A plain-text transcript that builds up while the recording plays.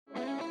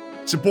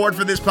Support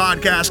for this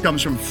podcast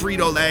comes from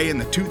Frito-Lay in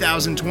the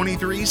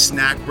 2023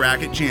 Snack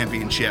Bracket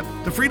Championship.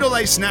 The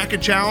Frito-Lay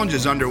Snack-It Challenge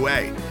is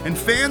underway, and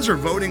fans are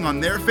voting on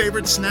their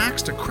favorite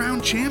snacks to crown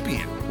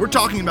champion. We're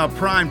talking about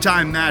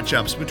prime-time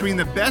matchups between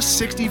the best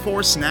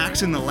 64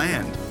 snacks in the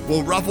land.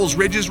 Will Ruffles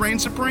Ridges reign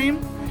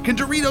supreme? Can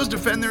Doritos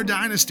defend their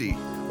dynasty?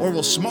 Or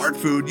will Smart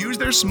Food use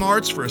their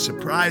smarts for a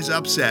surprise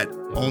upset?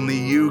 Only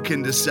you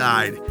can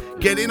decide.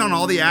 Get in on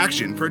all the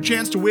action for a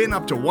chance to win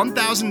up to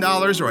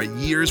 $1,000 or a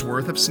year's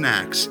worth of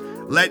snacks.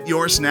 Let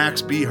your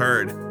snacks be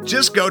heard.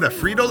 Just go to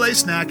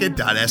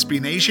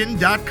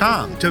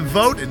fritolaysnacket.sbnation.com to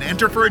vote and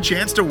enter for a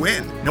chance to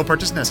win. No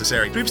purchase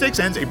necessary. Sweepstakes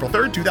ends April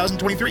 3rd,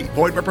 2023.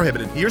 Void where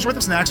prohibited. Year's worth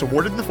of snacks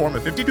awarded in the form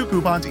of 52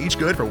 coupons, each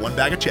good for one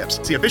bag of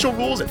chips. See official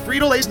rules at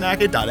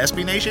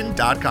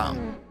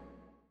fritolaysnacket.sbnation.com.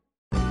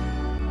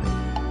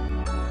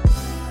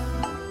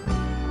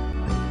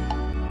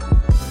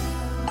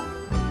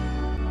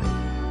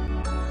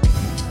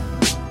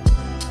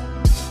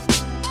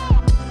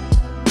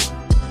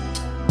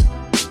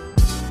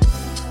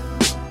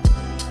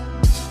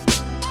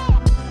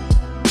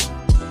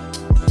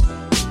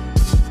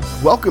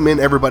 Welcome in,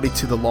 everybody,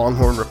 to the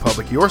Longhorn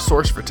Republic, your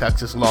source for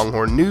Texas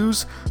Longhorn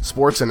news,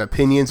 sports, and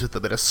opinions with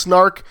a bit of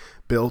snark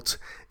built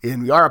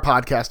in. We are a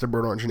podcast of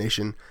Burnt Orange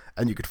Nation,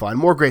 and you can find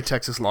more great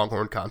Texas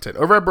Longhorn content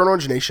over at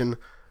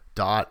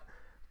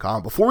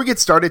BurntOrangeNation.com. Before we get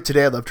started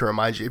today, I'd love to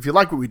remind you, if you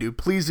like what we do,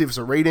 please leave us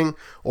a rating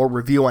or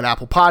review on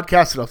Apple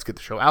Podcasts. It helps get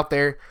the show out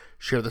there.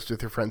 Share this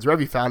with your friends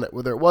wherever you found it,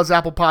 whether it was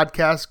Apple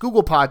Podcasts,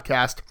 Google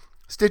Podcast,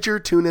 Stitcher,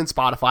 TuneIn,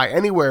 Spotify,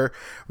 anywhere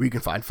where you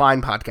can find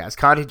fine podcast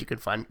content. You can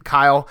find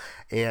Kyle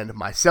and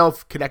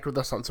myself. Connect with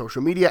us on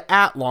social media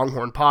at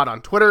LonghornPod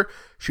on Twitter.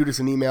 Shoot us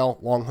an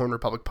email,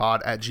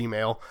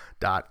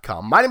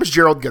 longhornrepublicpod@gmail.com. My name is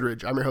Gerald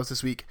Goodridge. I'm your host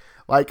this week,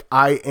 like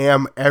I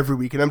am every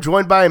week. And I'm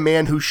joined by a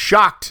man who's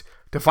shocked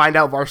to find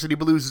out Varsity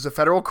Blues is a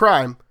federal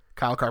crime,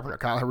 Kyle Carpenter.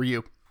 Kyle, how are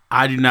you?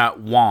 I do not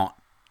want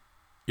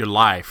your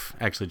life.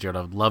 Actually, Gerald,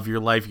 I would love your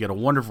life. You got a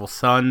wonderful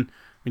son.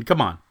 I mean, come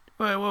on.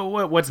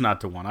 What's not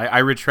to want? I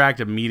retract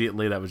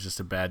immediately. That was just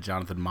a bad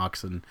Jonathan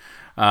Moxon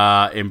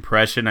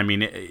impression. I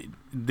mean,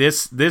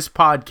 this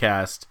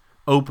podcast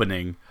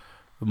opening,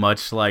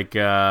 much like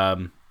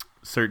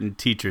certain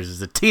teachers,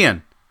 is a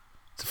 10.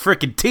 It's a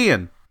freaking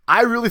 10.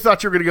 I really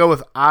thought you were going to go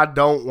with I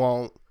don't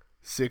want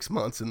 6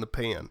 months in the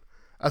pan.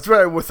 That's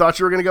what I thought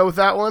you were going to go with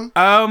that one.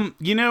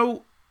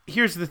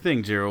 Here's the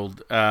thing,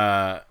 Gerald.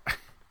 That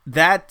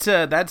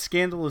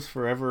scandal is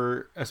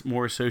forever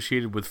more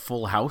associated with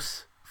Full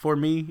House for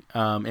me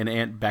and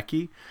Aunt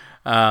Becky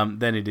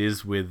than it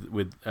is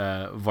with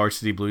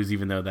Varsity Blues,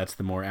 even though that's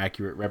the more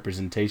accurate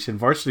representation.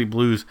 Varsity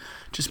Blues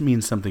just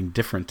means something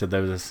different to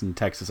those in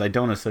Texas. I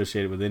don't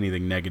associate it with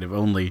anything negative,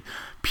 only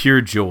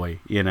pure joy,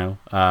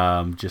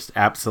 just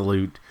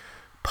absolute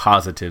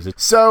positives.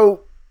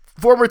 So,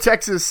 former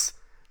Texas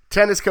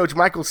tennis coach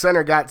Michael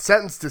Center got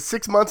sentenced to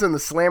 6 months in the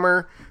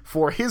slammer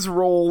for his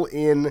role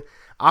in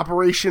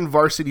Operation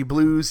Varsity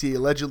Blues. He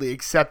allegedly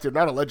accepted,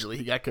 not allegedly,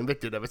 he got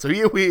convicted of it. So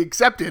he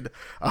accepted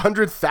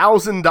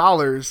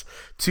 $100,000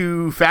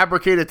 to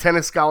fabricate a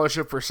tennis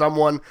scholarship for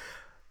someone.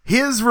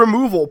 His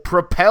removal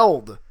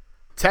propelled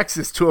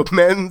Texas to a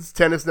men's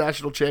tennis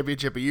national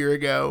championship a year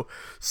ago.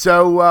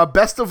 So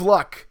best of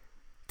luck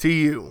to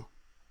you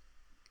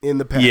in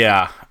the past.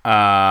 Yeah,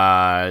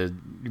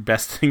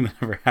 best thing that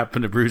ever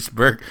happened to Bruce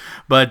Burke.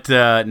 But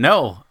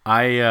no,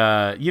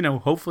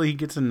 hopefully he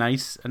gets a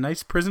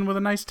nice prison with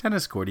a nice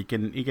tennis court. He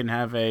can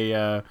have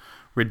a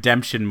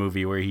redemption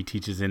movie where he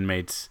teaches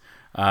inmates,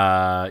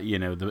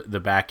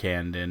 the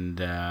backhand.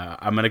 And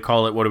I'm gonna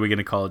call it. What are we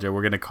gonna call it, Joe?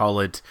 We're gonna call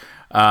it.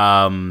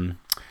 I'm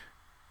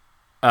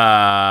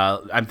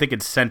thinking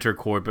center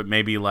court, but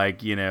maybe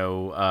like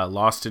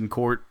Lost in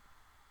Court,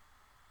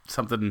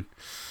 something.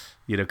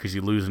 Because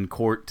you lose in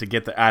court to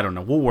get the. I don't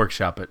know. We'll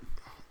workshop it.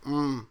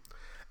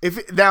 If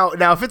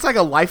it's like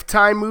a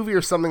Lifetime movie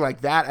or something like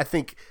that, I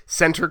think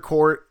Center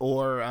Court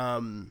or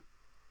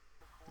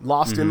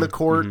Lost in the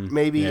Court,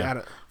 maybe.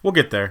 Yeah. We'll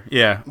get there.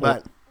 Yeah,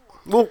 but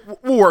we'll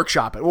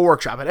workshop it.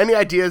 Any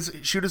ideas?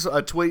 Shoot us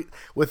a tweet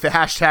with the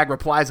hashtag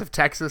replies of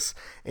Texas,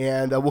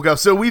 and we'll go.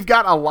 So we've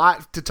got a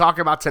lot to talk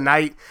about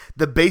tonight.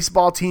 The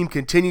baseball team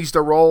continues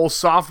to roll.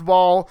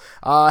 Softball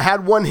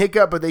had one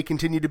hiccup, but they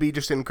continue to be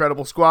just an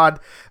incredible squad.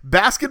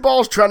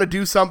 Basketball is trying to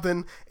do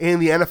something in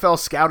the NFL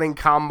scouting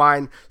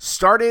combine.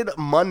 Started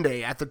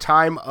Monday at the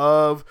time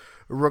of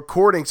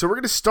recording. So we're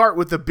going to start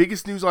with the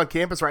biggest news on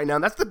campus right now,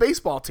 and that's the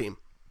baseball team.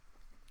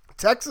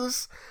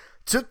 Texas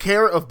took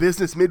care of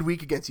business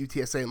midweek against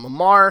UTSA and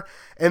Lamar,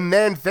 and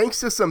then thanks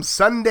to some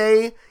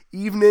Sunday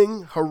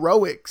evening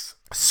heroics,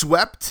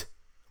 swept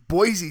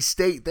Boise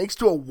State thanks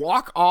to a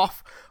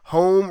walk-off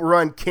home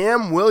run.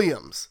 Cam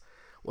Williams,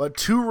 a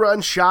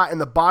 2-run shot in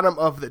the bottom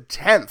of the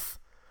 10th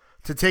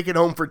to take it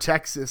home for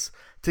Texas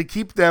to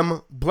keep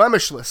them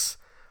blemishless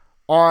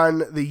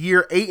on the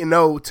year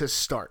 8-0 to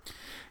start.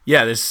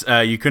 Yeah, this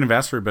you couldn't have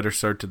asked for a better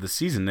start to the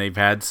season. They've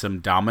had some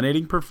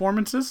dominating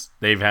performances.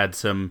 They've had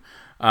some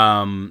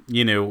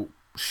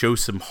show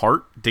some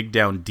heart, dig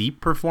down deep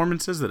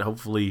performances that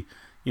hopefully,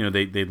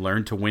 they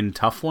learned to win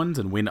tough ones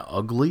and win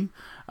ugly.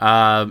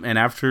 And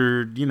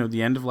after,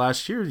 the end of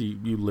last year,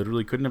 you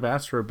literally couldn't have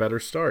asked for a better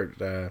start.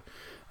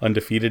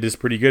 Undefeated is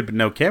pretty good, but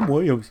no, Cam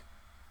Williams,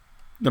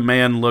 the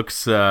man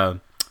looks like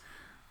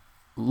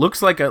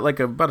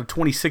about a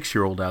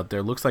 26-year-old out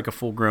there. Looks like a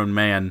full-grown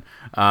man,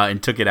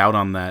 and took it out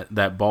on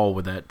that ball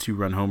with that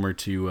 2-run homer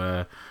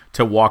to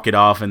walk it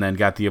off, and then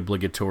got the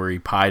obligatory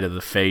pie to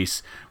the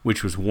face,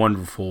 which was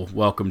wonderful.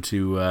 Welcome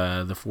to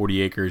the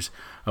 40 Acres,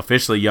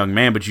 officially young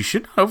man. But you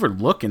should not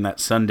overlook in that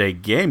Sunday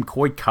game,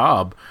 Coy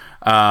Cobb.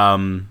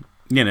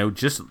 He's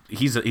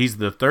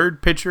the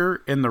third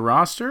pitcher in the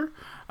roster,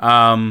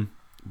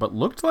 but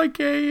looked like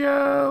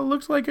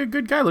a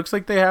good guy. Looks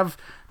like they have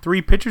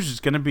 3 pitchers.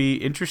 It's going to be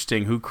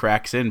interesting who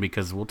cracks in,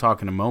 because we'll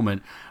talk in a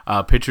moment.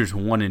 Pitchers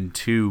 1 and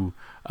 2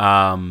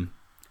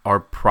 are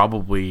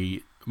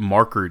probably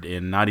markered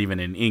in, not even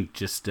in ink,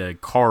 just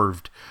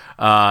carved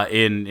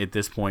in at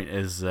this point,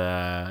 as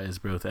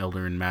both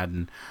Elder and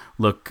Madden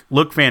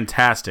look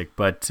fantastic.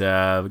 But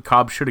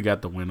Cobb should have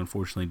got the win.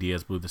 Unfortunately,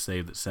 Diaz blew the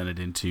save that sent it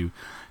into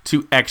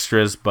 2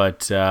 extras.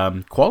 But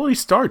quality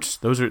starts,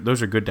 those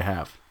are good to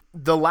have.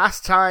 The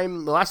last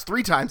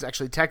 3 times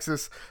actually,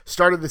 Texas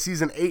started the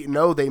season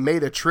 8-0. They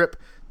made a trip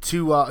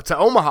to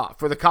Omaha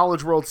for the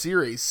College World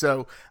Series,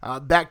 so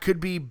that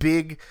could be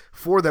big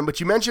for them. But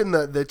you mentioned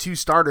the 2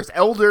 starters.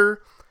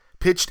 Elder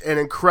pitched an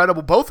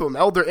incredible, both of them,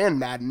 Elder and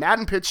Madden.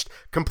 Madden pitched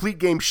complete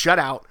game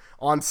shutout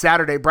on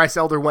Saturday. Bryce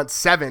Elder went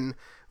 7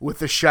 with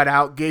the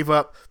shutout, gave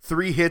up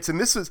 3 hits, and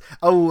this was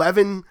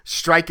 11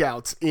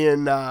 strikeouts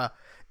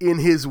in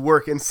his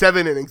work in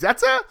 7 innings.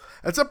 That's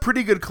a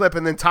pretty good clip.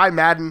 And then Ty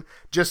Madden,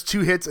 just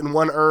 2 hits and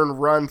 1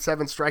 earned run,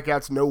 7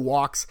 strikeouts, no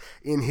walks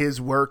in his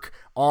work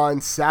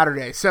on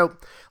Saturday. So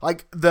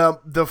like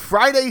the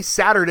Friday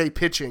Saturday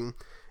pitching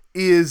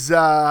is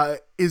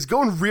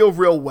going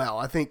real well.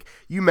 I think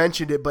you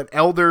mentioned it, but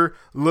Elder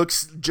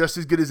looks just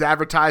as good as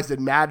advertised,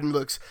 and Madden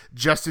looks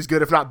just as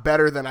good, if not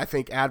better than I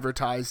think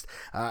advertised.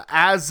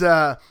 As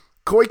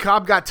Coy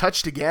Cobb got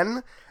touched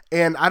again,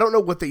 and I don't know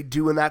what they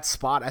do in that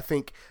spot. I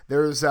think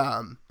there's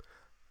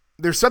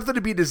something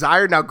to be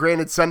desired. Now,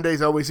 granted,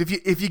 Sunday's always,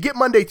 if you get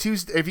Monday,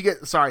 Tuesday, if you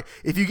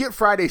get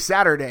Friday,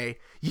 Saturday,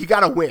 you got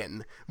to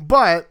win.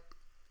 But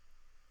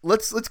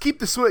let's keep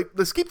the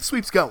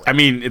sweeps going. I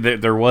mean,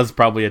 there was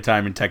probably a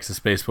time in Texas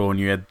baseball when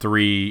you had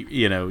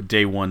 3,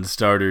 day one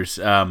starters.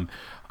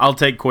 I'll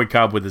take Coy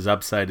Cobb with his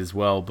upside as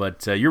well,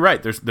 but you're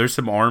right. There's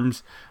some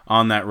arms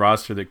on that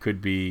roster that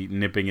could be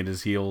nipping at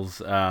his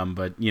heels.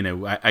 But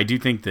I do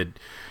think that,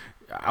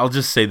 I'll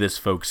just say this,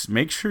 folks: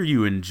 make sure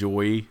you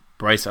enjoy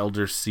Bryce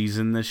Elder's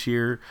season this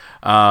year,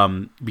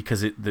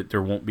 because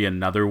there won't be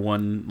another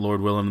one,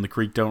 Lord willing, and the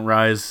creek don't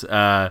rise.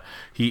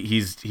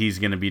 He's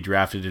going to be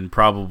drafted and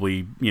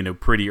probably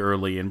pretty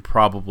early, and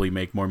probably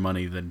make more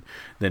money than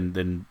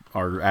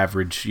our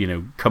average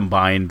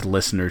combined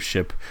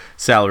listenership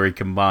salary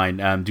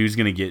combined. Dude's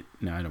going to get.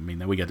 No, I don't mean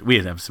that. We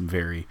have some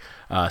very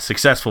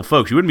successful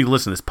folks. You wouldn't be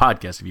listening to this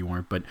podcast if you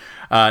weren't, but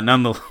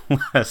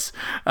nonetheless,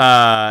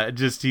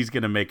 just he's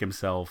going to make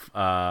himself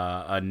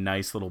a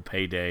nice little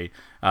payday.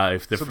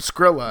 If some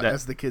Skrilla,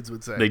 as the kids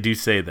would say. They do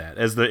say that.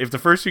 If the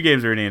first 2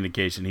 games are any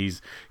indication,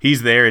 he's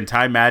there. And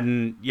Ty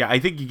Madden, yeah, I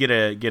think you get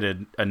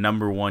a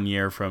number 1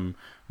 year from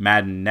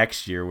Madden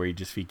next year, where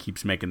he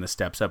keeps making the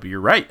steps up. But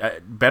you're right,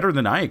 better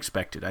than I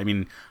expected. I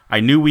mean, I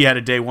knew we had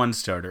a day 1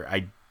 starter.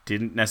 I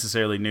didn't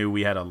necessarily knew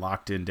we had a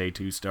locked-in day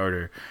 2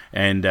 starter.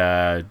 And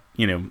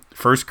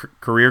first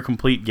career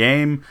complete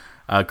game,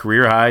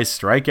 career highs,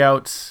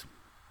 strikeouts.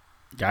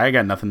 I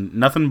got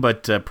nothing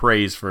but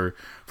praise for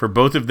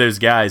both of those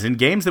guys in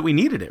games that we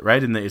needed it,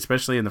 right?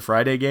 Especially in the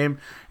Friday game,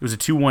 it was a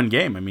 2-1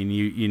 game. I mean,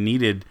 you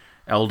needed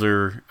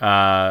Elder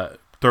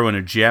throwing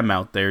a gem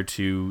out there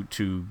to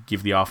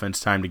give the offense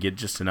time to get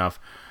just enough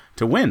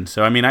to win.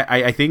 So I mean,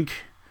 I think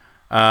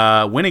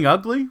winning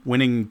ugly,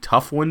 winning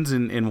tough ones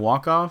in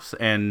walk-offs,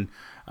 and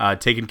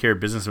taking care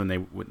of business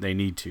when they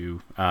need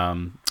to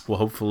will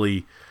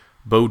hopefully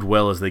bode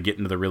well as they get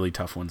into the really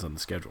tough ones on the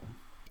schedule.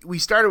 We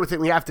started with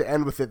it, we have to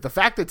end with it. The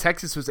fact that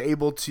Texas was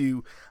able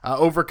to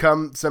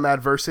overcome some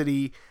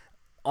adversity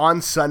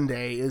on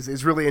Sunday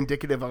is really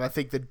indicative of, I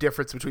think, the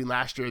difference between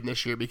last year and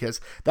this year, because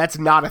that's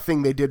not a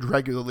thing they did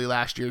regularly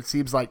last year. It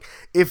seems like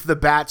if the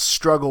Bats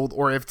struggled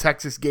or if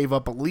Texas gave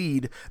up a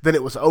lead, then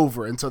it was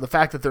over. And so the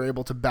fact that they're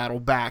able to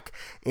battle back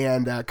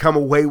and come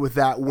away with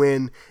that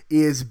win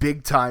is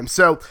big time.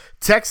 So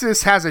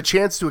Texas has a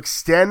chance to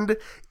extend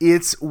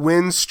its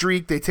win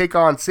streak. They take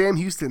on Sam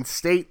Houston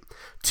State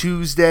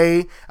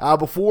Tuesday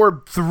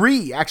before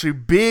 3 actually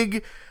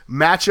big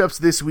matchups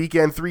this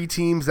weekend. 3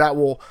 teams that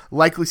will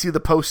likely see the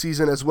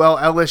postseason as well: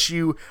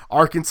 LSU,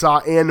 Arkansas,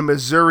 and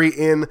Missouri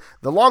in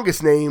the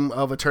longest name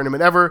of a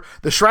tournament ever.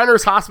 The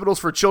Shriners Hospitals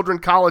for Children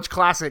College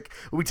Classic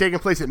will be taking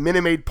place at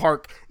Minute Maid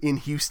Park in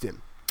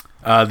Houston.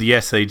 The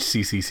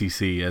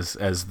SHCCCC,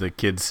 as the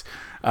kids,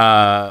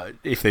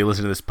 if they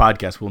listen to this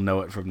podcast, will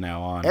know it from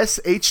now on.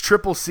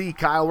 SHCCC,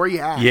 Kyle, where you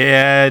at?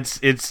 Yeah,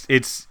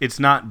 it's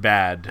not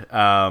bad.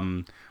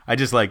 I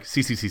just like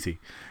CCCC,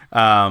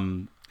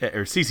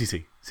 or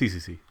CCC.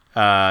 CCC.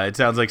 It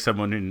sounds like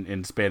someone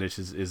in Spanish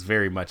is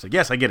very much like,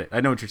 yes, I get it.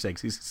 I know what you're saying,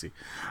 CCC.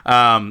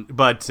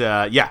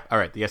 Yeah, all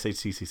right, the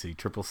SHCCC,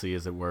 Triple C,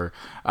 as it were.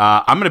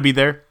 I'm going to be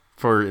there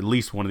for at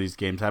least one of these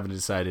games. Haven't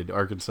decided,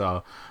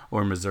 Arkansas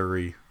or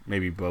Missouri,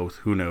 maybe both.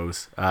 Who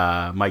knows?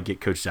 Might get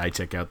Coach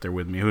Jacek out there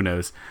with me. Who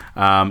knows?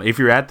 If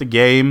you're at the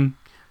game,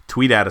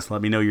 tweet at us.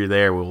 Let me know you're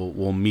there.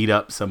 We'll meet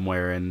up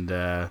somewhere and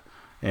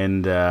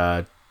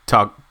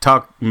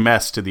talk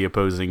mess to the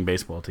opposing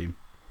baseball team.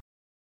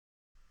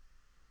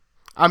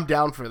 I'm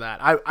down for that.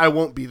 I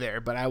won't be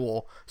there, but I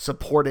will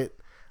support it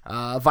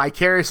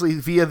vicariously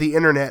via the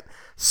internet.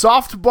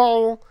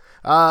 Softball,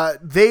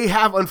 they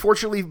have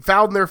unfortunately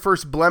found their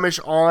first blemish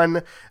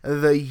on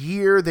the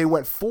year. They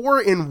went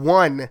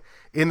 4-1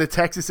 in the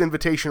Texas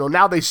Invitational.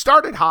 Now they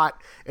started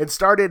hot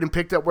and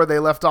picked up where they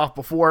left off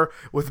before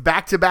with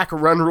back-to-back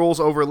run rules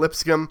over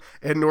Lipscomb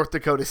and North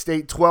Dakota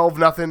State,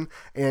 12-0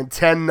 and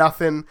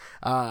 10-0.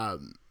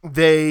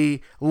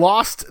 They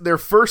lost their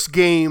first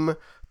game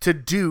to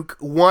Duke,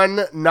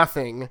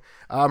 1-0.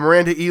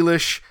 Miranda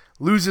Elish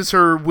loses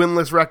her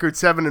winless record,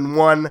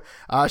 7-1.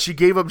 She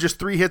gave up just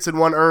 3 hits and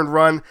 1 earned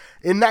run.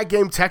 In that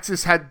game,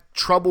 Texas had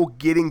trouble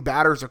getting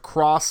batters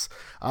across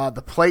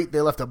the plate.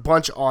 They left a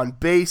bunch on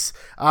base.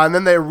 And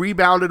then they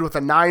rebounded with a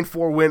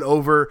 9-4 win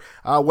over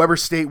Weber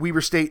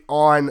State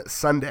on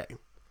Sunday.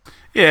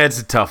 Yeah,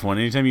 it's a tough one.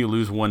 Anytime you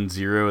lose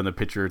 1-0 and the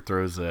pitcher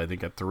throws, I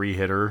think, a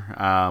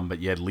 3-hitter, but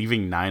yet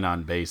leaving 9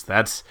 on base,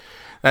 that's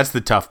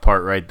the tough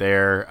part right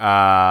there.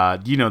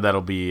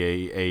 That'll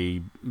be a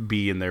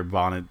bee in their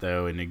bonnet,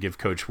 though, and to give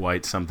Coach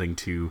White something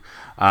to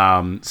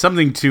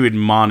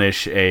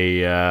admonish a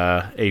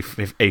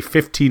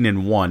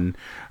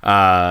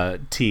 15-1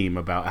 team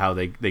about how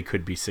they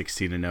could be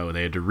 16-0.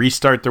 They had to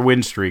restart their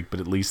win streak, but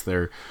at least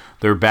they're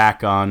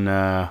back on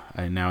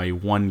now a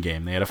 1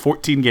 game. They had a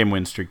 14-game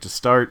win streak to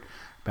start,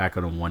 back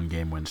on a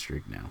 1-game win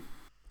streak now.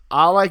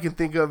 All I can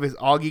think of is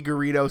Augie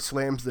Garrido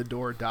slams the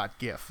door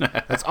 .gif.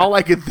 That's all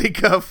I can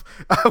think of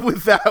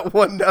with that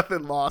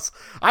 1-0 loss.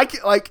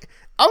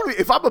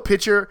 If I'm a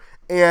pitcher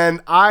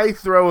and I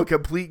throw a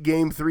complete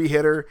game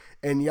 3-hitter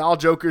and y'all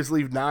jokers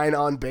leave 9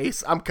 on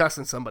base, I'm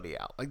cussing somebody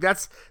out. Like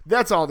that's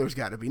all there's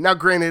got to be. Now,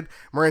 granted,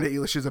 Miranda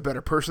Elish is a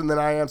better person than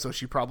I am, so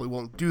she probably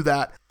won't do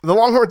that. The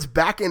Longhorns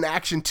back in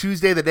action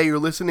Tuesday, the day you're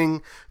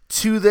listening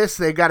to this.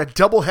 They got a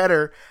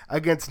doubleheader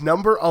against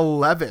number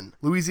 11,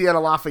 Louisiana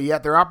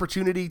Lafayette. Their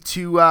opportunity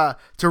to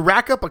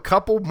rack up a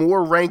couple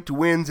more ranked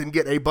wins and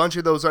get a bunch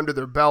of those under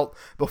their belt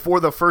before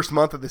the first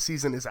month of the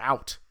season is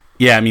out.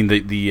 Yeah, I mean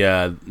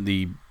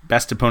the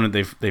best opponent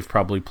they've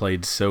probably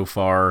played so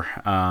far,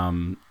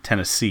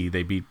 Tennessee.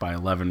 They beat by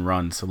 11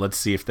 runs. So let's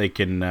see if they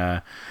can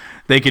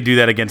do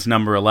that against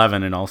number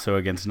 11 and also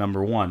against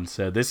number 1.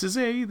 So this is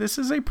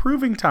a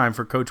proving time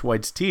for Coach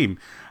White's team.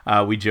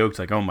 We joked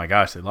like, oh my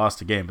gosh, they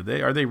lost a game, but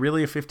are they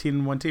really a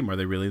 15-1 team? Are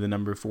they really the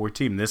number 4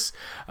 team? This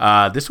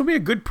will be a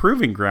good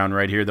proving ground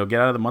right here. They'll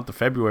get out of the month of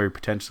February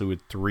potentially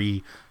with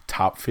 3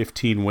 top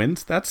 15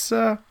 wins. That's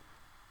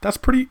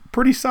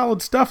pretty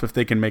solid stuff if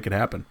they can make it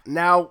happen.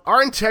 Now,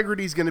 our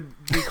integrity is going to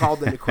be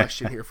called into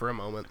question here for a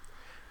moment,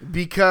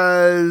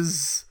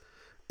 because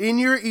in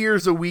your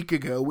ears a week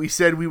ago, we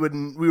said we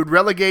would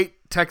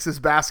relegate Texas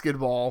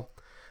basketball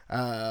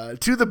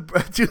to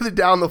the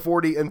down the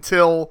 40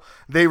 until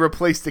they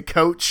replaced the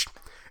coach.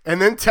 And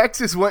then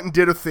Texas went and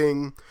did a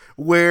thing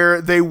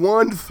where they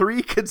won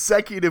 3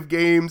 consecutive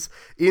games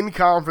in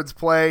conference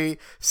play,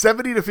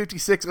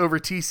 70-56 over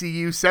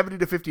TCU,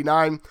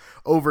 70-59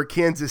 over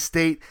Kansas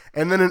State,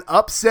 and then an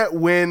upset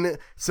win,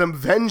 some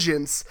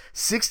vengeance,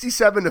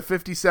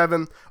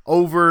 67-57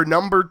 over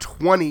number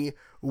 20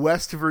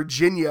 West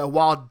Virginia,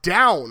 while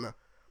down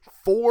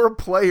 4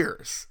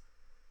 players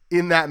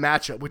in that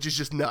matchup, which is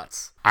just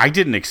nuts. I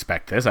didn't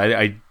expect this.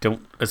 I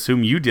don't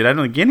assume you did. I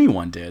don't think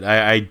anyone did.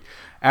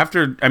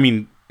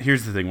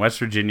 Here's the thing. West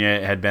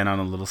Virginia had been on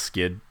a little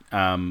skid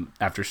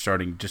after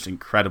starting just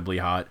incredibly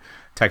hot.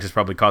 Texas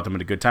probably caught them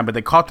at a good time, but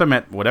they caught them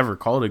at whatever,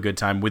 call it a good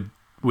time,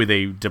 with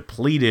a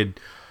depleted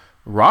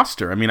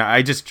roster. I mean,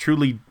 I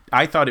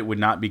thought it would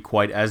not be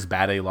quite as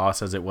bad a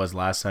loss as it was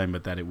last time,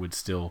 but that it would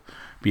still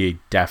be a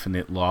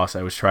definite loss.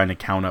 I was trying to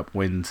count up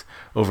wins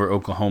over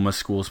Oklahoma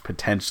schools,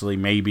 potentially,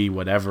 maybe,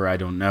 whatever, I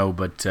don't know.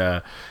 But,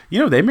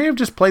 they may have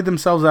just played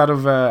themselves out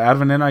of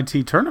an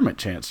NIT tournament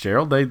chance,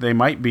 Gerald. They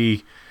might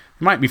be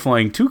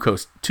flying too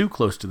close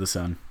to the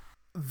sun.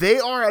 They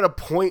are at a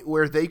point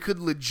where they could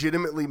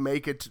legitimately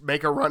make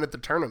a run at the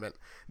tournament,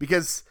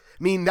 because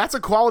I mean, that's a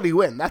quality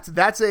win.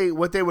 That's a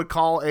what they would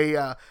call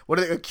a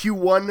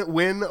Q1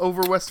 win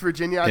over West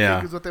Virginia. I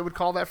think is what they would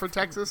call that for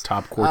Texas.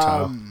 Top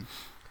quartile.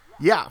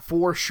 Yeah,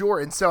 for sure.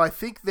 And so I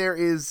think there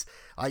is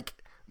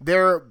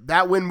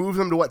that win moves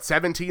them to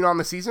 17 on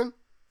the season.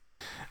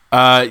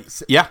 I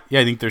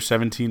think they're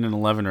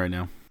 17-11 right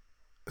now.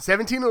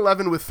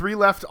 17-11 with 3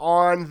 left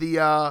on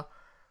the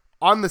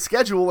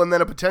schedule, and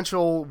then a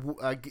potential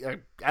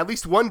at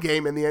least 1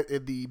 game in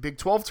the Big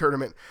 12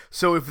 tournament.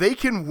 So if they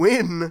can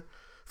win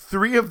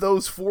 3 of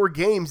those 4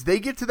 games, they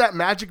get to that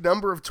magic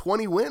number of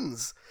 20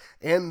 wins.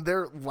 and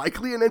they're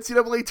likely an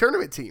NCAA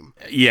tournament team.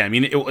 Yeah, I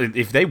mean,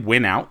 if they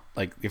win out,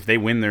 like if they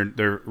win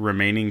their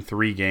remaining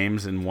 3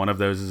 games and one of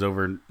those is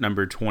over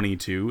number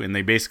 22, and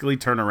they basically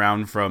turn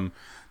around from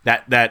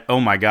that oh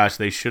my gosh,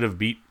 they should have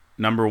beat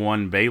number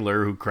 1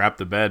 Baylor, who crapped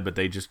the bed, but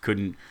they just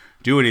couldn't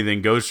do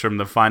anything, goes from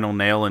the final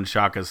nail in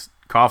Shaka's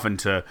coffin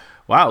to,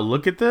 wow,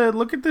 look at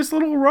this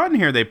little run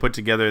here they put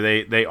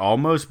together. They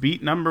almost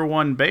beat number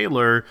 1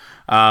 Baylor.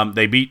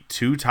 They beat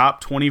 2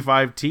 top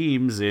 25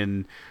 teams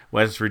in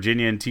West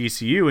Virginia and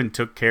TCU and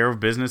took care of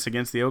business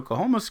against the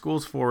Oklahoma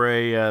schools for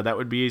that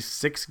would be a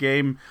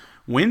 6-game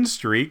win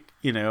streak,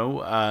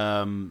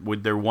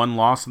 with their 1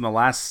 loss in the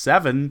last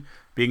 7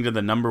 being to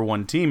the number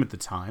 1 team at the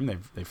time.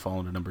 They've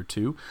fallen to number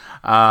 2.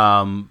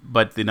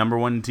 But the number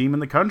 1 team in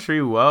the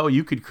country, well,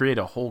 you could create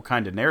a whole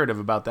kind of narrative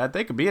about that.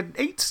 They could be an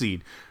 8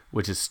 seed,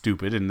 which is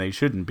stupid, and they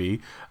shouldn't be.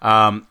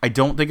 I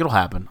don't think it'll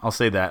happen. I'll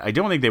say that. I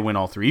don't think they win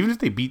all 3. Even if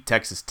they beat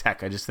Texas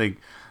Tech, I just think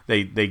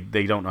they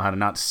don't know how to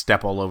not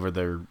step all over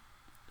their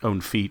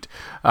own feet.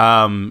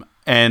 I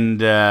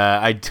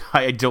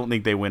don't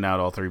think they win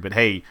out all 3. But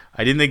hey,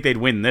 I didn't think they'd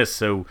win this,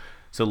 so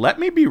let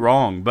me be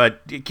wrong.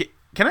 But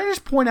can I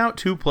just point out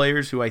 2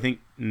 players who I think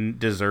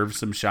deserve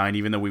some shine,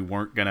 even though we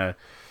weren't gonna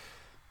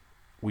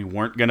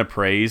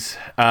praise?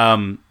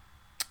 I'll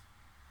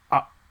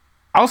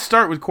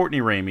start with Courtney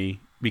Ramey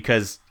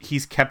because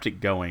he's kept it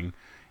going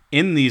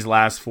in these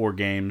last 4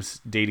 games,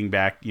 dating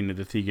back, the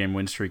 3-game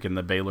win streak in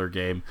the Baylor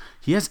game.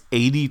 He has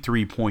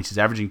 83 points. He's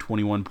averaging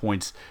 21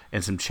 points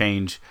and some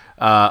change,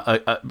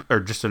 or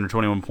just under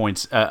 21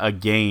 points a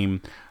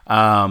game.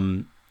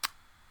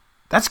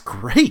 That's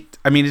great.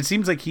 I mean, it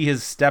seems like he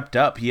has stepped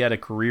up. He had a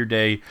career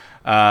day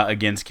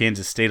against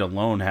Kansas State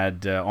alone,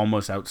 had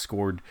almost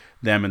outscored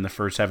them in the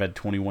first half, had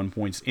 21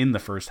 points in the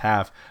first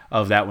half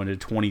of that one to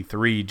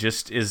 23.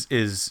 Just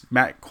is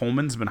Matt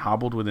Coleman's been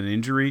hobbled with an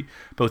injury.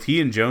 Both he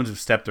and Jones have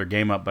stepped their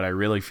game up, but I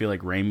really feel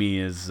like Ramey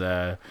is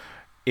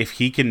if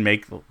he can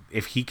make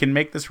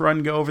this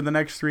run go over the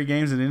next 3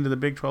 games and into the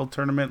Big 12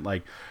 tournament,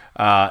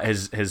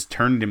 has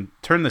turned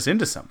this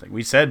into something.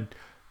 We said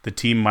the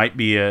team might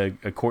be a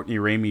Courtney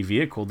Ramey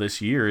vehicle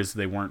this year, as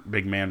they weren't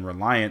big man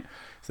reliant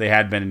as they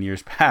had been in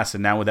years past,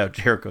 and now without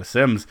Jericho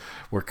Sims,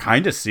 we're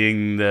kind of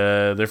seeing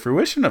the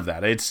fruition of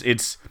that.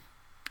 It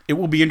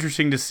will be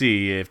interesting to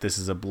see if this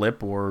is a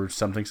blip or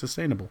something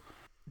sustainable.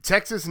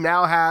 Texas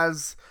now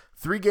has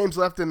 3 games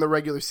left in the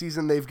regular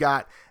season. They've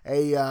got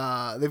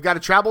to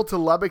travel to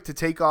Lubbock to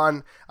take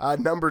on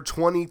number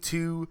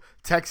 22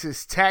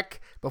 Texas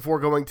Tech before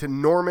going to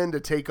Norman to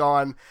take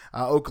on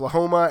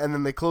Oklahoma, and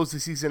then they close the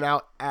season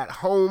out at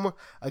home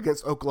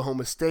against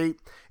Oklahoma State.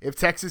 If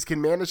Texas can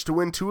manage to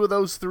win 2 of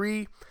those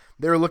 3,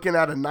 they're looking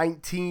at a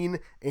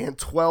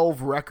 19-12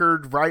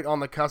 record, right on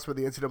the cusp of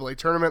the NCAA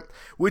tournament,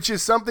 which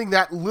is something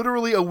that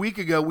literally a week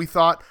ago we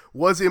thought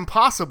was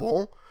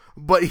impossible,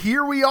 but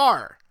here we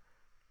are.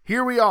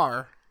 Here we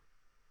are,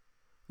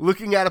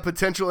 looking at a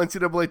potential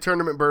NCAA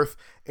tournament berth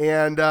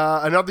and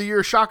another year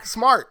of Shaka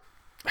Smart,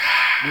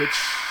 which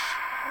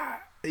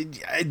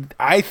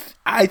I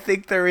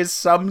think there is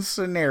some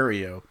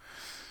scenario.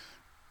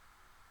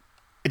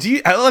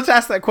 Let's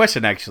ask that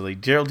question, actually.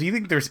 Gerald, do you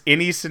think there's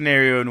any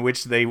scenario in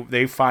which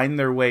they find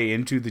their way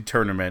into the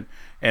tournament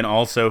and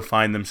also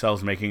find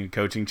themselves making a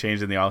coaching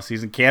change in the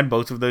offseason? Can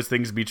both of those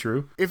things be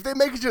true? If they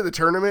make it to the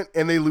tournament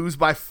and they lose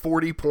by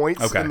 40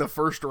 points in the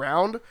first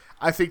round,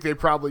 I think they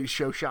probably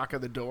show Shaka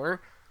the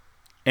door.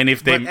 And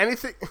if they...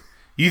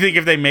 You think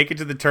if they make it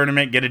to the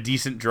tournament, get a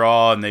decent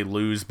draw, and they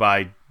lose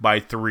by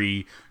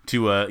 3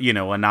 to a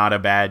not a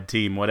bad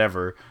team,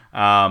 whatever,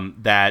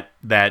 that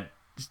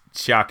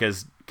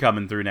Shaka's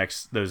coming through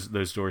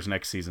those doors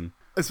next season?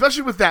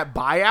 Especially with that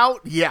buyout,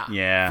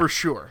 yeah, for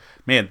sure.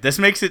 Man, this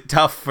makes it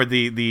tough for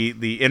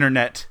the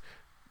internet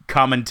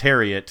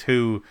commentariat,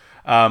 who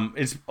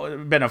it's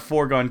been a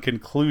foregone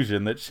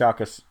conclusion that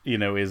Shaka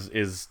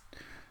is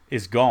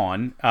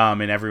gone,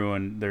 and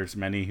everyone, there's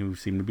many who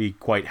seem to be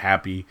quite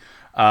happy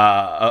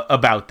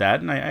about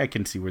that, and I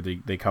can see where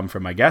they come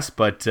from, I guess,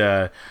 but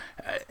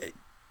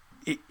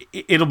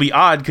it'll be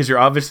odd because you're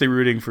obviously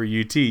rooting for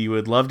UT. You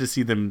would love to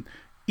see them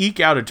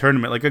eke out a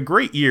tournament, like a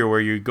great year where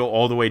you go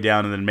all the way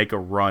down and then make a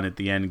run at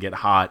the end, get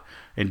hot,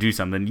 and do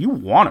something. You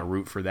want to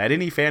root for that.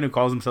 Any fan who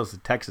calls themselves a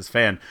Texas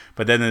fan,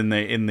 but then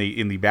in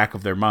the back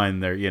of their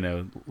mind, they're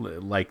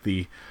like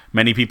the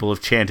many people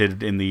have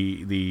chanted in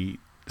the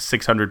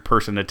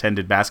 600-person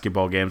attended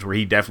basketball games where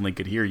he definitely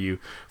could hear you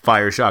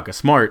fire Shaka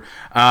Smart.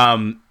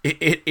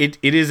 It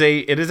is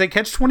a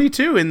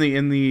catch-22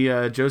 in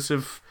the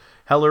Joseph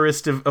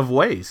Hellerist of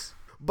ways.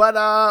 But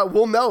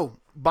we'll know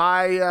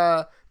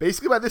by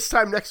basically by this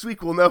time next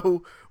week. We'll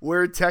know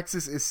where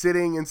Texas is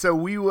sitting, and so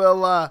we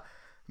will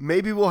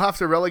maybe we'll have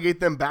to relegate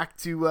them back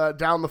to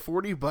down the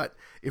 40. But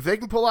if they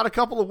can pull out a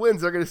couple of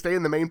wins, they're going to stay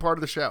in the main part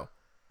of the show.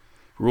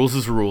 Rules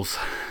is rules.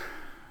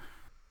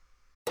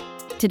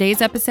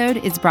 Today's episode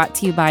is brought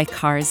to you by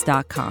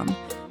Cars.com.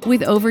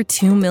 With over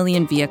 2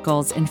 million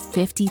vehicles and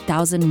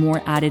 50,000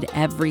 more added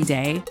every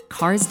day,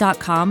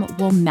 Cars.com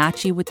will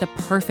match you with the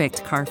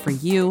perfect car for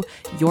you,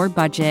 your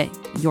budget,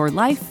 your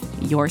life,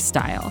 your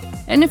style.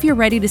 And if you're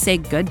ready to say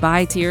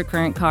goodbye to your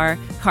current car,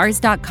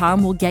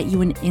 Cars.com will get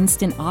you an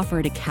instant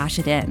offer to cash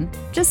it in.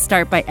 Just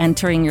start by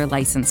entering your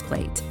license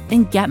plate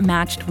and get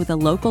matched with a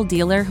local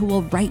dealer who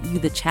will write you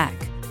the check.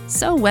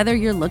 So whether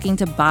you're looking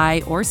to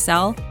buy or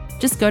sell,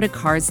 just go to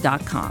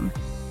Cars.com.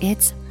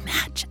 It's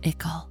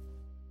magical.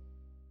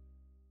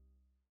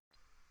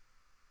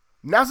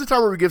 Now's the time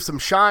where we give some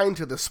shine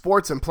to the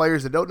sports and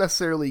players that don't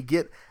necessarily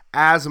get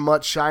as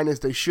much shine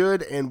as they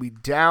should, and we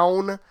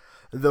down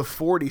the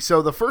 40.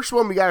 So the first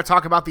one we got to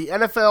talk about, the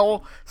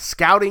NFL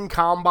Scouting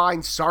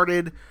Combine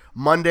started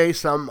Monday.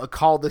 Some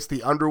call this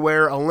the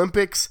Underwear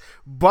Olympics,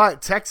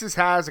 but Texas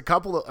has a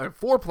couple of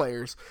 4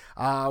 players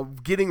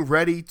getting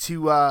ready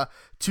to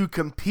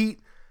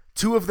compete.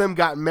 2 of them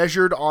got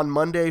measured on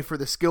Monday for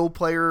the skill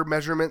player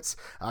measurements,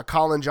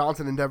 Colin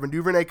Johnson and Devin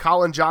Duvernay.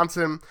 Colin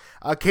Johnson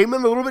came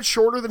in a little bit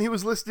shorter than he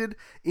was listed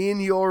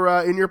in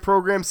your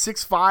program,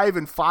 6'5"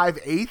 and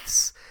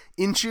 5/8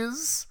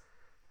 inches,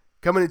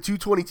 coming at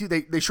 222.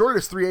 They shorted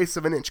us 3/8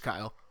 of an inch,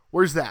 Kyle.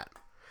 Where's that?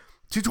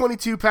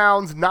 222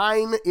 pounds,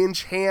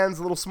 9-inch hands,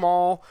 a little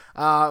small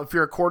if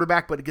you're a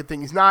quarterback, but a good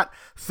thing he's not.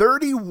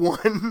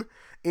 31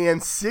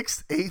 and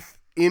 6/8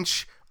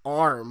 inch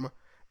arm,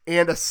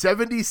 and a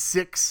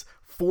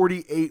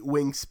 76-48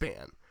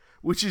 wingspan,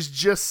 which is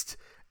just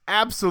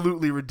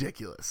absolutely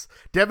ridiculous.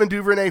 Devin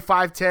Duvernay,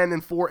 5'10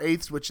 and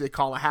 4/8, which they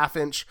call a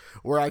half-inch,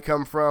 where I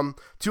come from.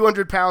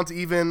 200 pounds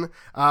even.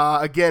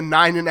 Again,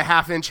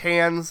 9.5-inch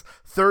hands,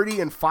 30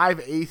 and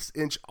 5/8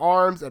 inch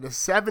arms, and a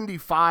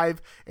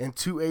 75 and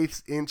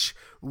 2/8 inch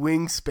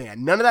wingspan.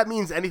 None of that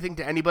means anything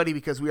to anybody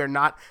because we are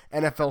not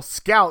NFL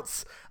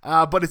scouts,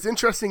 but it's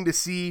interesting to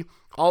see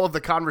all of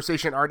the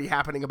conversation already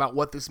happening about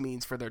what this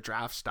means for their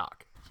draft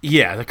stock.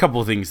 Yeah, a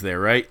couple of things there,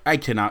 right? I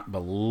cannot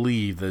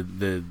believe the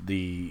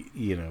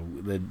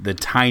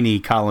tiny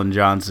Colin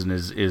Johnson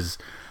is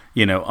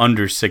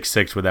under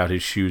 6'6" without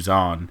his shoes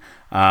on.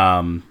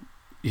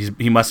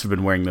 He must have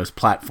been wearing those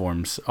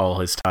platforms all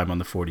his time on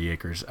the 40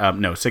 acres.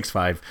 No,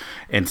 6'5"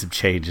 and some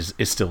change is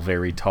still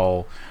very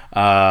tall.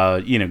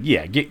 Give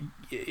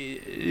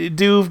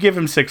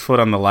him 6 foot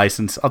on the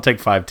license. I'll take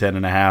 5'10"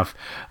 and a half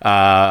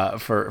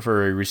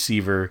for a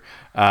receiver.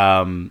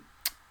 I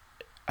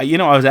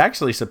was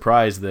actually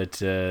surprised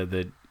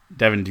that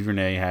Devin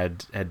Duvernay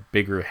had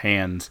bigger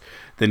hands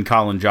than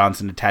Colin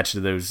Johnson attached to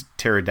those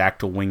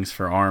pterodactyl wings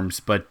for arms.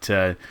 But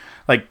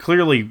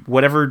clearly,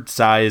 whatever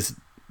size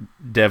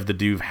Dev the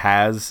Duve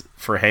has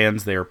for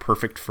hands, they are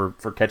perfect for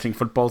catching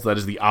footballs. That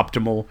is the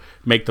optimal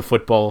make the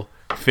football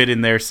fit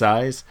in their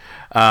size.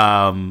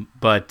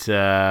 But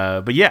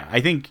yeah,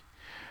 I think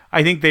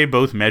they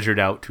both measured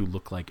out to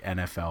look like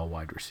NFL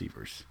wide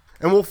receivers.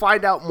 And we'll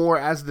find out more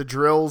as the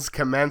drills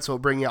commence. We'll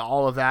bring you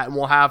all of that, and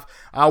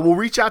we'll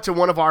reach out to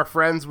one of our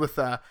friends with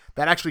that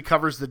actually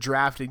covers the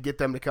draft and get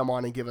them to come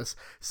on and give us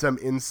some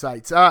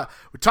insights. We're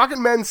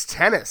talking men's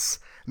tennis.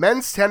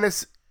 Men's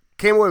tennis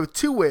came away with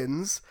 2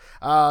 wins.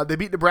 They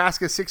beat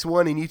Nebraska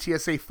 6-1 and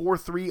UTSA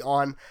 4-3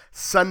 on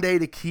Sunday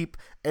to keep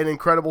an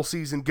incredible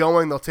season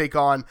going. They'll take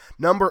on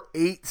number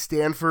 8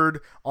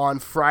 Stanford on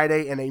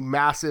Friday in a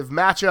massive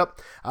matchup.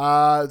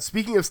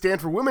 Speaking of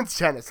Stanford, women's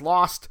tennis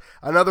lost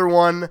another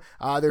one.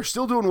 They're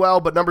still doing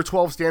well, but number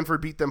 12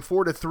 Stanford beat them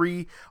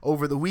 4-3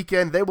 over the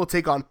weekend. They will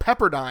take on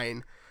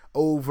Pepperdine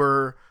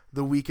over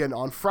the weekend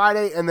on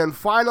Friday. And then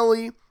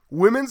finally,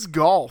 women's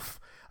golf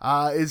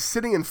is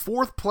sitting in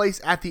 4th place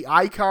at the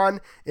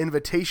Icon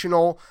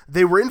Invitational.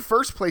 They were in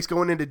 1st place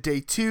going into day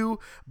 2,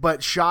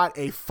 but shot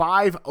a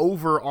 5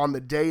 over on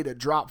the day to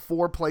drop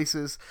 3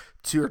 places,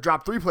 to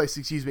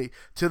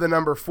the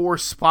number 4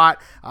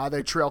 spot.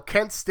 They trail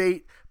Kent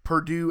State,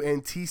 Purdue,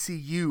 and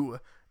TCU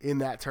in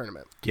that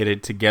tournament. Get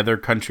it together,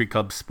 Country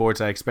Club Sports.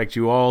 I expect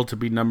you all to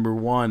be number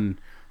 1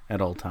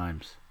 at all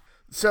times.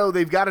 So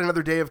they've got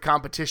another day of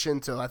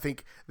competition, so I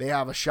think they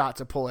have a shot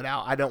to pull it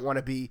out. I don't want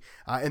to be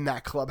in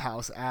that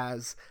clubhouse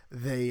as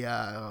they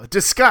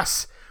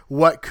discuss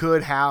what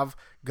could have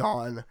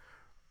gone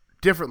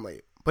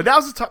differently. But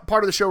now's the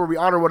part of the show where we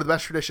honor one of the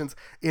best traditions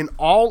in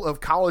all of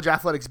college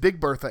athletics, Big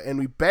Bertha, and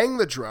we bang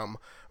the drum,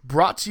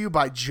 brought to you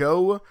by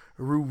Joe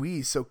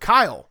Ruiz. So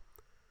Kyle,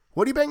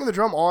 what are you banging the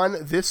drum on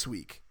this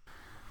week?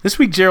 This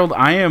week, Gerald,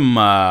 I am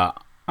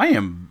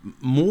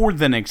more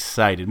than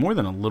excited, more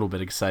than a little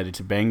bit excited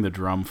to bang the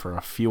drum for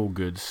a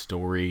feel-good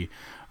story.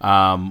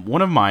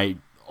 One of my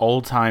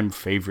all-time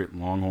favorite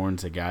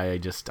Longhorns, a guy I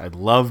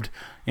loved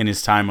in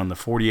his time on the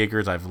 40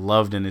 acres. I've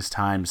loved in his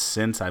time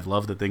since. I've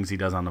loved the things he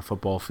does on the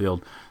football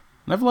field.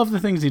 And I've loved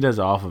the things he does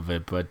off of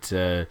it. But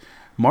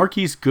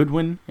Marquise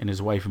Goodwin and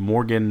his wife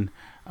Morgan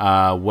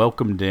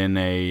welcomed in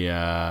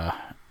a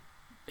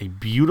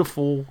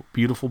beautiful,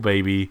 beautiful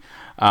baby.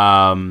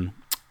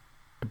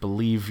 I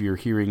believe you're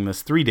hearing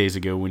this 3 days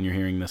ago when you're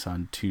hearing this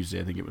on Tuesday.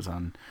 I think it was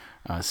on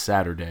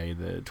Saturday,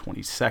 the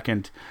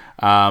 22nd.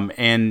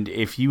 And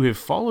if you have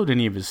followed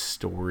any of his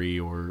story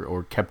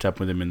or kept up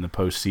with him in the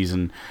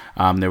postseason,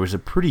 there was a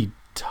pretty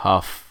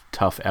tough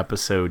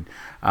episode.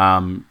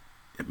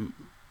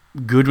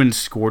 Goodwin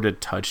scored a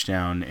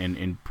touchdown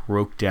and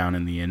broke down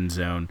in the end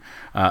zone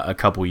a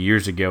couple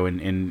years ago,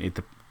 and at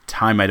the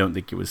time I don't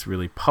think it was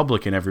really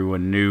public and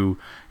everyone knew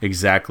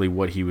exactly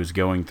what he was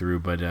going through,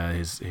 but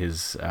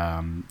his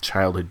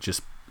child had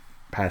just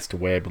passed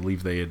away. I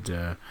believe they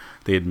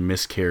had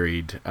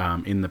miscarried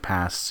in the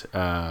past,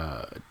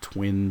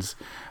 twins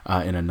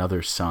and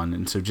another son,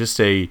 and so just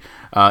an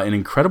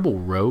incredible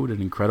road,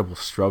 an incredible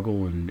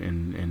struggle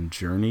and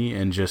journey,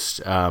 and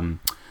just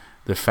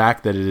the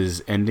fact that it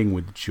is ending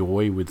with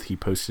joy. He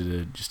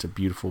posted just a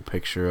beautiful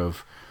picture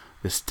of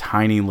this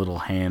tiny little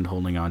hand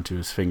holding onto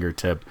his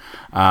fingertip,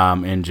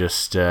 and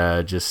just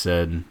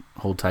said,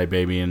 "Hold tight,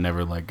 baby, and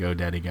never let go.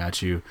 Daddy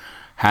got you."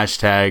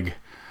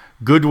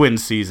 # Goodwin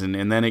season,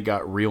 and then it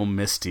got real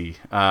misty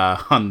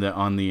on the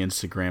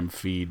Instagram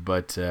feed.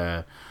 But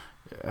I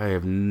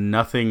have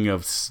nothing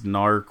of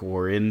snark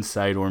or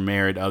insight or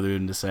merit other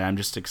than to say I'm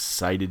just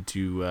excited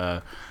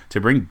to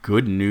bring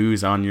good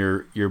news on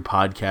your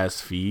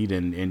podcast feed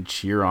and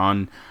cheer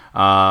on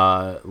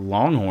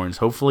Longhorns.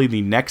 Hopefully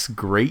the next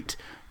great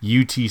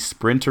UT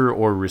sprinter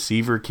or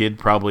receiver. Kid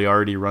probably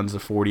already runs the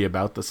 40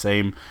 about the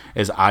same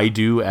as I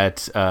do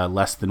at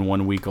less than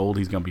 1 week old.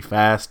 He's going to be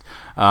fast.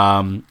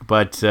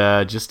 But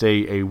just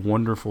a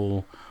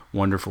wonderful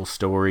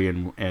story,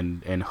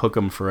 and hook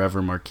 'em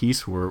forever,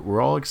 Marquise.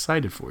 We're all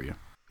excited for you.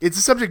 It's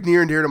a subject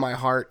near and dear to my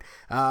heart.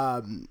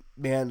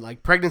 Man,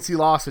 like pregnancy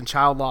loss and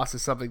child loss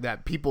is something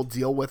that people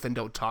deal with and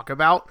don't talk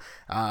about.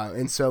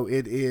 And so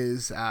it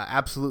is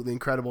absolutely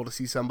incredible to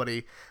see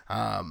somebody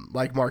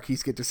like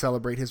Marquise get to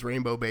celebrate his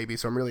rainbow baby.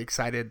 So I'm really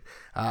excited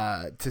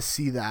to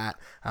see that.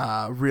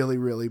 Really,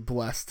 really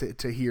blessed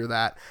to hear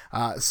that.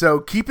 So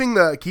keeping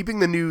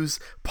the news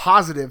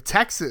positive,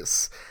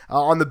 Texas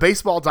on the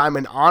baseball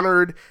diamond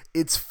honored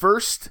its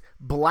first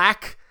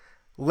black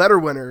letter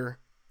winner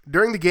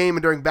during the game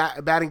and during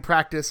batting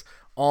practice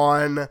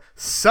on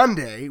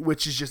Sunday,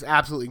 which is just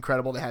absolutely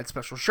incredible. They had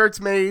special shirts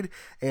made,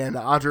 and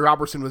Andre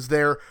Robertson was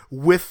there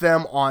with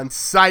them on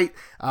site.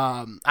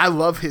 I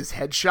love his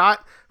headshot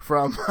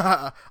from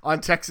on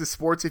Texas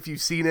Sports. If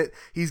you've seen it,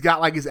 he's got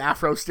like his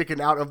afro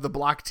sticking out of the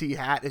block T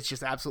hat. It's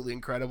just absolutely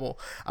incredible.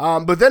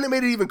 But then it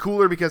made it even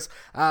cooler because,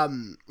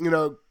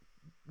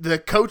 the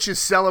coach is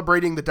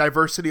celebrating the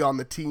diversity on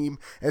the team.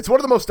 And it's one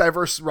of the most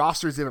diverse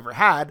rosters they've ever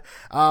had.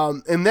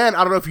 And then,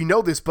 I don't know if you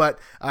know this, but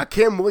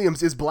Cam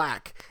Williams is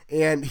black.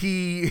 And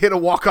he hit a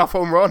walk-off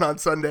home run on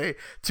Sunday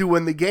to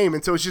win the game.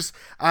 And so it's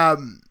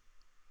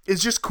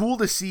just cool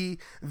to see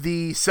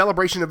the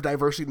celebration of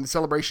diversity and the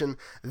celebration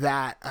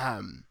that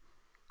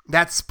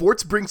that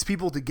sports brings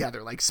people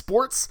together. Like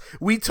sports,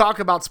 we talk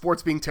about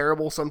sports being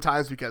terrible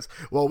sometimes because,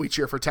 well, we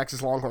cheer for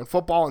Texas Longhorn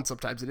football and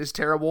sometimes it is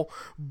terrible.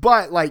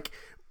 But like,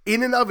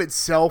 in and of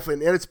itself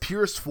and in its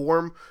purest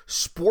form,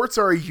 sports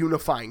are a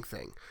unifying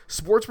thing.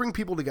 Sports bring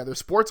people together.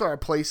 Sports are a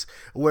place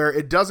where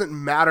it doesn't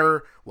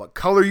matter what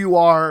color you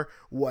are,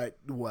 what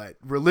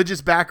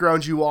religious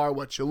background you are,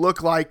 what you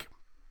look like.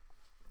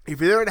 If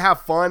you're there to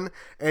have fun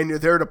and you're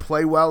there to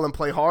play well and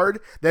play hard,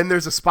 then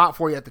there's a spot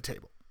for you at the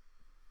table.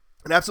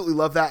 And I absolutely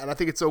love that, and I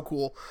think it's so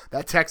cool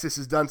that Texas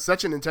has done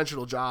such an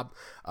intentional job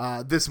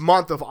this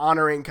month of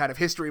honoring kind of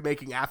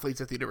history-making athletes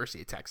at the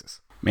University of Texas.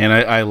 Man,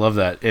 I love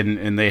that,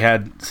 and they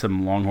had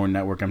some Longhorn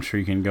Network. I'm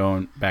sure you can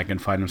go back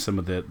and find some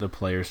of the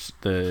players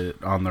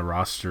on the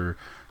roster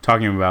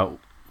talking about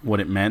what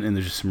it meant, and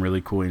there's just some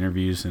really cool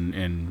interviews,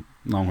 and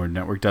Longhorn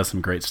Network does some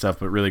great stuff,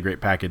 but really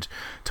great package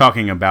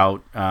talking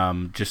about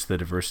just the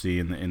diversity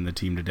in the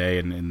team today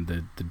and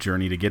the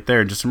journey to get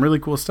there, and just some really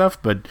cool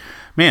stuff. But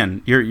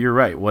man, you're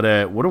right. What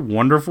a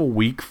wonderful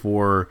week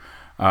for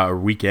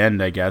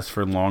weekend, I guess,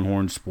 for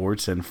Longhorn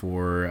sports, and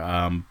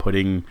for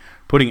putting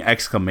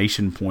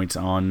exclamation points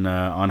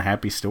on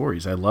happy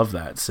stories. I love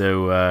that.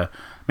 So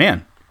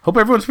man, hope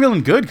everyone's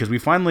feeling good, because we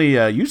finally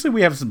usually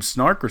we have some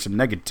snark or some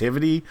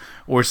negativity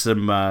or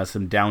some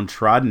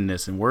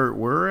downtroddenness, and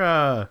we're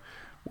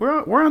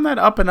on that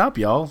up and up,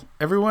 y'all.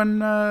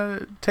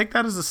 Everyone take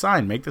that as a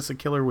sign. Make this a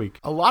killer week.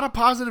 A lot of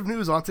positive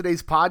news on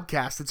today's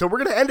podcast, and so we're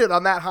going to end it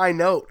on that high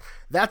note.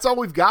 That's all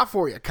we've got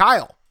for you.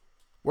 Kyle,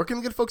 where can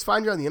the good folks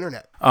find you on the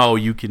internet? Oh,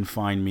 you can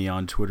find me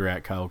on Twitter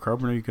at Kyle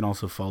Carpenter. You can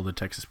also follow the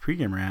Texas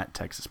Pregamer at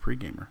Texas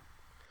Pregamer.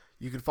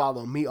 You can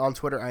follow me on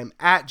Twitter. I'm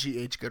at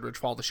GH Goodrich.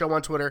 Follow the show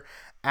on Twitter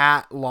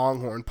at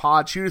Longhorn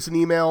Pod. Shoot us an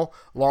email,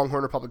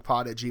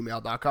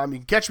 longhornrepublicpod@gmail.com. You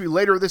can catch me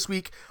later this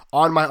week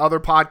on my other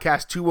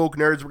podcast, Two Woke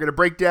Nerds. We're going to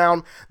break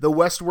down the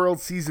Westworld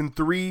Season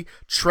 3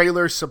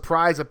 trailer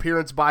surprise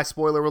appearance by,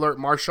 spoiler alert,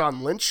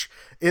 Marshawn Lynch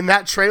in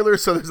that trailer.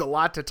 So there's a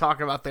lot to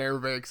talk about there. We're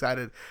very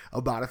excited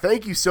about it.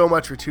 Thank you so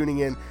much for tuning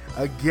in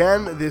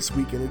again this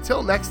week. And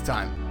until next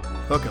time,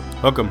 hook 'em.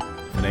 Hook 'em.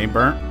 If it ain't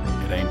burnt,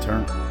 it ain't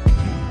turned.